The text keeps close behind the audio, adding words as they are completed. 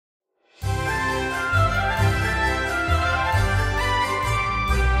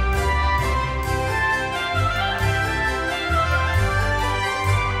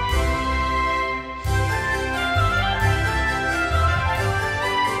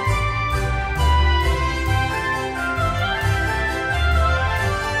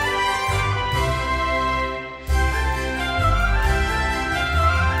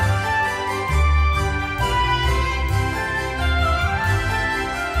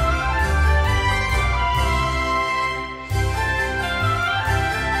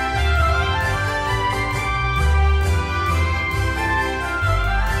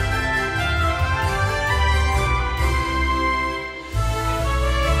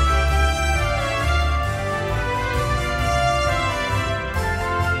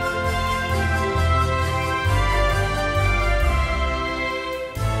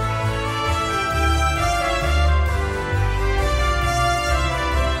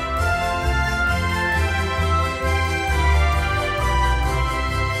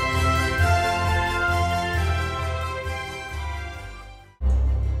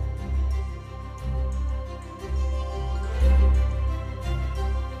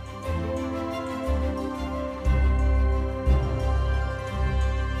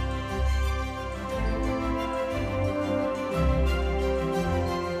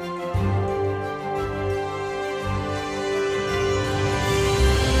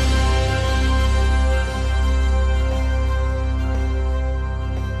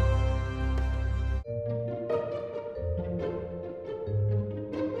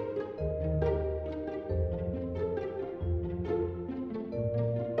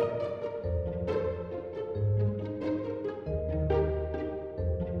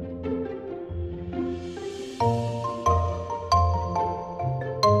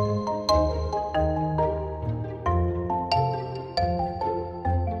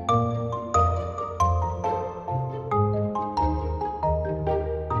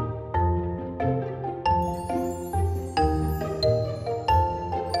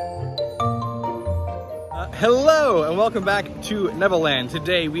Hello and welcome back to Neville Land.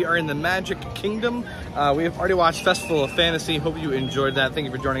 Today we are in the Magic Kingdom. We have already watched Festival of Fantasy. Hope you enjoyed that. Thank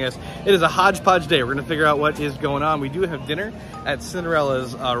you for joining us. It is a hodgepodge day. We're going to figure out what is going on. We do have dinner at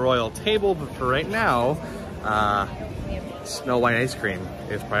Cinderella's royal table, but for right now, Snow White ice cream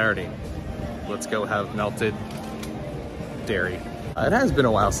is priority. Let's go have melted dairy. It has been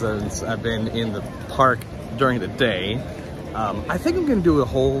a while since I've been in the park during the day. I think I'm going to do a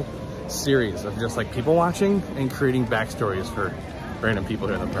whole series of just like people watching and creating backstories for random people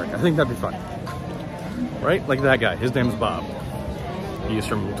here in the park. I think that'd be fun. Right? Like that guy. His name's Bob. He's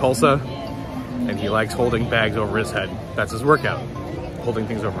from Tulsa and he likes holding bags over his head. That's his workout. Holding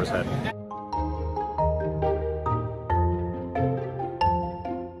things over his head.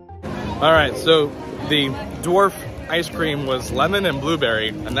 Alright, so the dwarf ice cream was lemon and blueberry,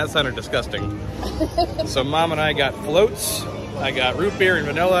 and that sounded disgusting. So Mom and I got floats. I got root beer and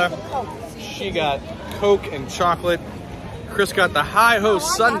vanilla. She got Coke and chocolate. Chris got the Hi-Ho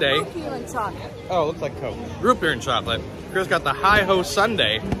Sundae. Root beer and chocolate. Oh, it looks like Coke. Root beer and chocolate. Chris got the Hi-Ho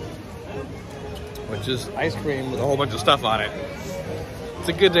Sundae, which is ice cream with a whole bunch of stuff on it. It's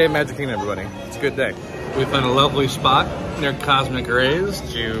a good day at Magic Kingdom, everybody. It's a good day. We found a lovely spot near Cosmic Rays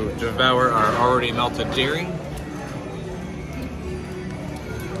to devour our already melted dairy.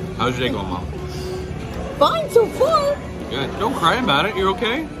 How's your day going, Mom? Fine so far. Good. Don't cry about it. You're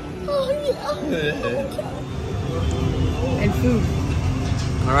okay? Oh, yeah. Okay. And food.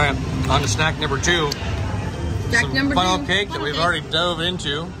 All right. On to snack number 2. Snack number 2. Funnel cake that we've already dove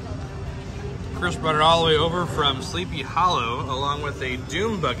into. Chris brought it all the way over from Sleepy Hollow along with a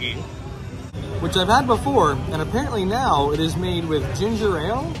Doom Buggy, which I've had before, and apparently now it is made with ginger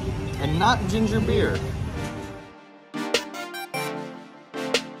ale and not ginger beer.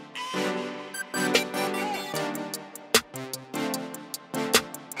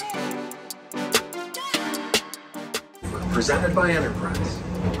 Presented by Enterprise.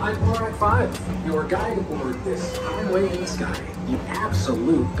 I'm Borak 5, your guide aboard this highway in the sky, the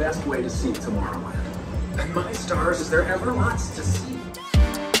absolute best way to see Tomorrowland. And my stars, is there ever lots to see?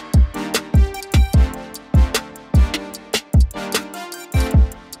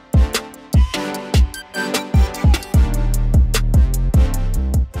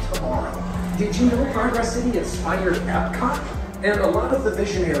 Tomorrow. Did you know Progress City inspired Epcot? And a lot of the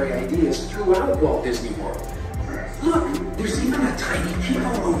visionary ideas throughout Walt Disney World. Look, there's even a tiny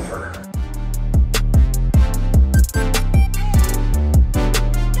people mover.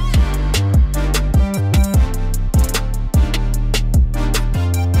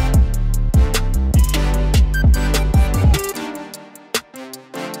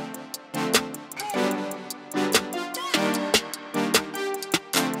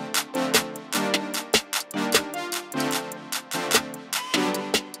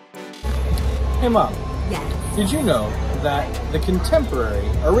 Hey, Mom. Yes. Did you know that the Contemporary,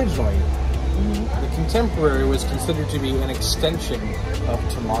 originally, the Contemporary was considered to be an extension of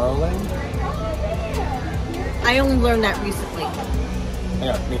Tomorrowland? I only learned that recently.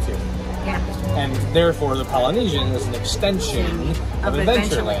 Yeah, me too. Yeah. And therefore, the Polynesian was an extension of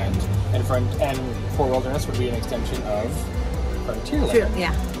Adventureland, and Fort Wilderness would be an extension of Frontierland. True,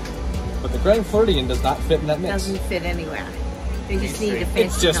 yeah. But the Grand Floridian does not fit in that mix. Doesn't fit anywhere. They just needed a fancy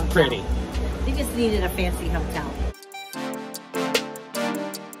It's just hotel. pretty. They just needed a fancy hotel.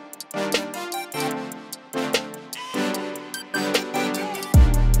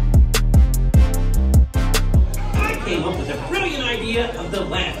 I came up with a brilliant idea of the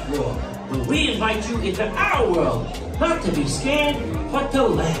laugh roar, where we invite you into our world, not to be scared, but to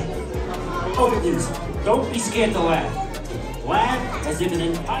laugh. Oh, please, don't be scared to laugh. Laugh as if an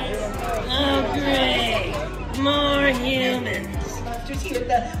entire... Oh, great! More humans. Monsters here at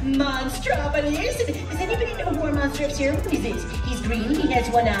the Monstropolis. Does anybody know who our monster of here? Who is this? He's green, he has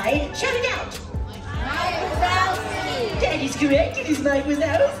one eye. Shout it out! That is correct, it is Mike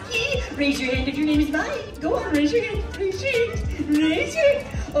Wazowski. Raise your hand if your name is Mike. Go on, raise your hand, raise your hand, raise your hand.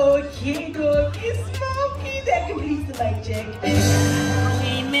 Okay, Dorky Smokey, that completes the mic check.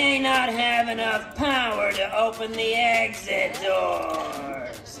 We may not have enough power to open the exit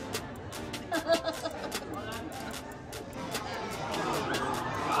doors.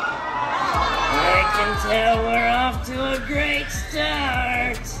 I can tell we're off to a great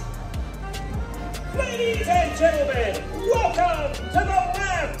start. Ladies and gentlemen, welcome to the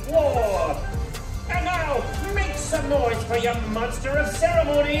Laugh War! And now, make some noise for your monster of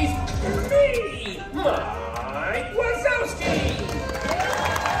ceremonies, me, Mike Wazowski!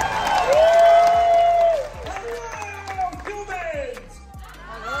 Hello, humans!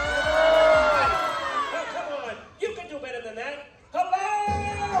 Oh, come on, you can do better than that!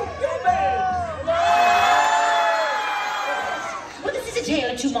 Hello, humans! a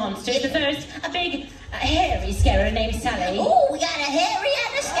tale of two monsters. The first, a big, hairy scarer named Sally. Oh, we got a hairy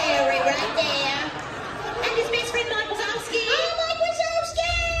and a scary right there. And his best friend, Mike Wazowski. Oh, Mike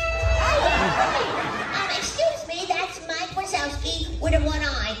Wazowski! Excuse me, that's Mike Wazowski with a one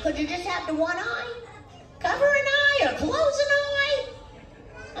eye. Could you just have the one eye? Cover an eye or close an eye?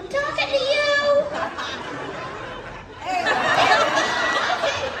 I'm talking to you. Yeah,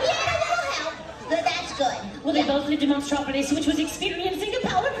 that'll help. But that's good. Well, they both lived in Monstropolis, which was experiencing a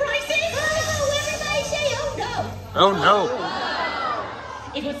power crisis. Oh, everybody say, oh no. Oh no.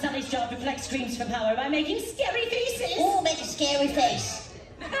 It was Sally's job to collect screams for power by making scary faces. Oh, make a scary face.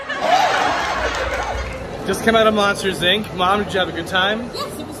 Just came out of Monsters Inc. Mom, did you have a good time?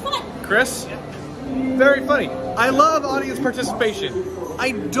 Yes, it was fun. Chris? Very funny. I love audience participation.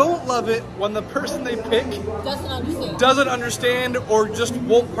 I don't love it when the person they pick doesn't understand or just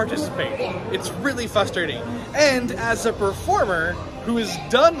won't participate. It's really frustrating. And as a performer who has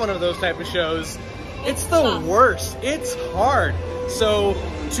done one of those type of shows, it's the worst. It's hard. So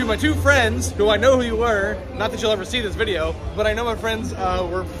to my two friends, who I know who you were, not that you'll ever see this video, but I know my friends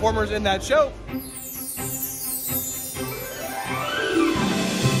were performers in that show.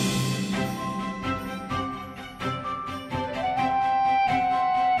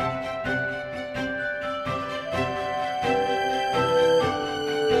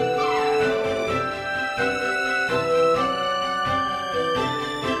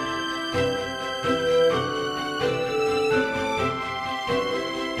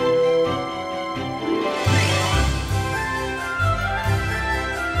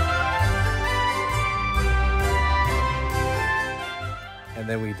 And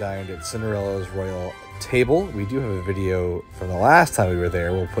then we dined at Cinderella's Royal Table. We do have a video from the last time we were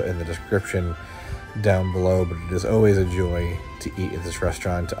there. We'll put in the description down below, but it is always a joy to eat at this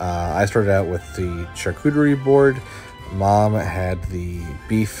restaurant. I started out with the charcuterie board. Mom had the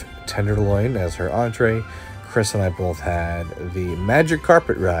beef tenderloin as her entree. Chris and I both had the magic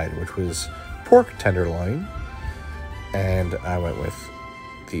carpet ride, which was pork tenderloin. And I went with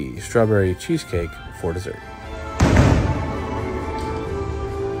the strawberry cheesecake for dessert.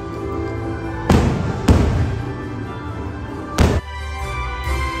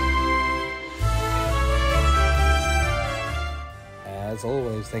 As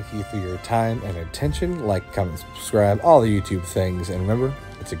always, thank you for your time and attention. Like, comment, subscribe, all the YouTube things. And remember,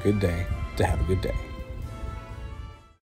 it's a good day to have a good day.